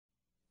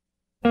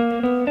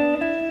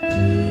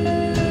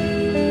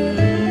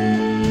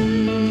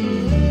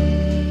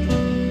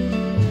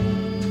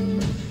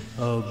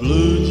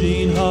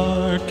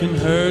can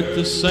hurt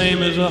the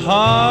same as a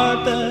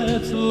heart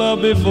that's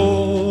loved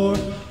before.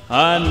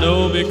 I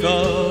know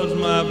because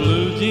my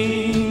blue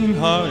jean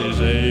heart is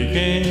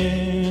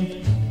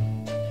aching.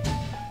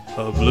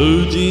 A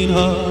blue jean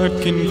heart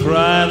can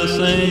cry the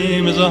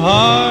same as a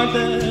heart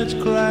that's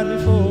cried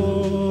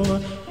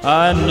before.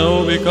 I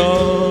know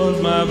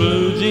because my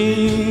blue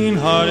jean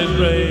heart is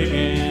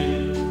breaking.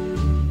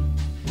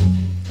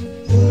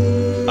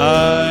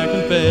 I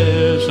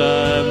confess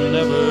I've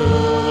never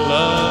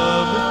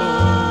loved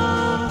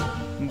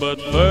before, but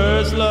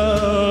first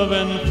love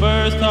and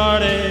first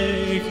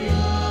heartache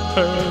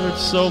hurt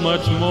so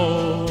much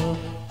more.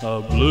 A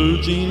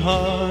blue jean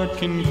heart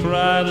can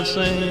cry the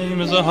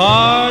same as a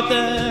heart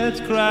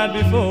that's cried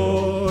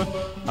before.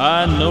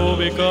 I know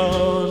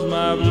because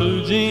my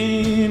blue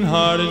jean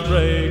heart is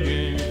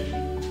breaking.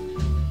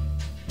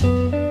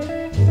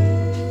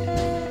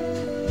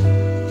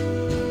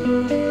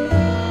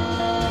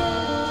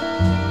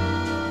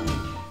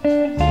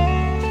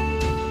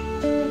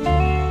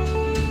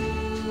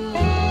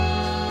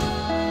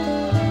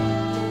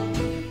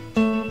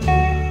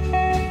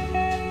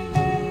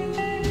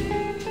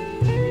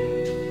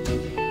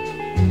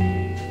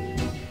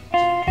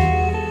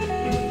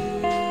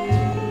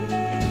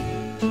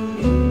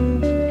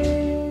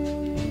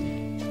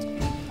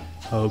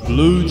 A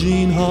blue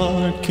jean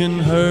heart can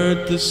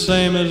hurt the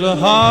same as a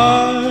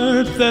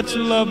heart that's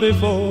loved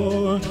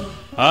before.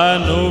 I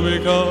know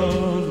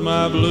because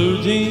my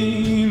blue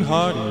jean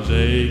heart is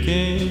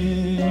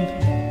aching.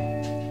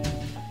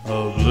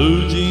 A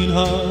blue jean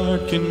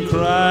heart can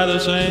cry the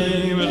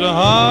same as a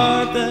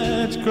heart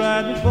that's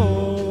cried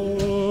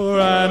before.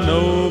 I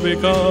know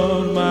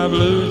because my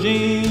blue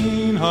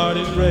jean heart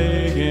is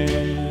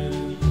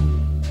breaking.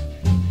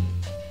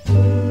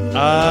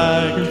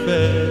 I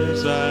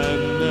confess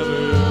I've never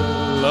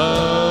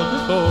loved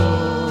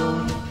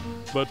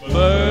before, but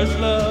first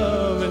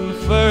love and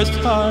first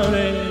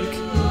heartache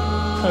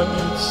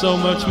hurt so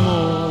much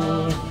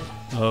more.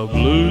 A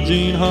blue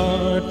jean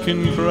heart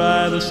can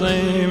cry the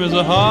same as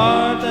a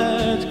heart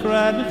that's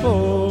cried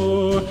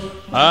before.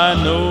 I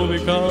know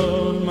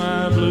because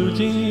my blue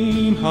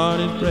jean heart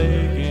is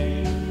breaking.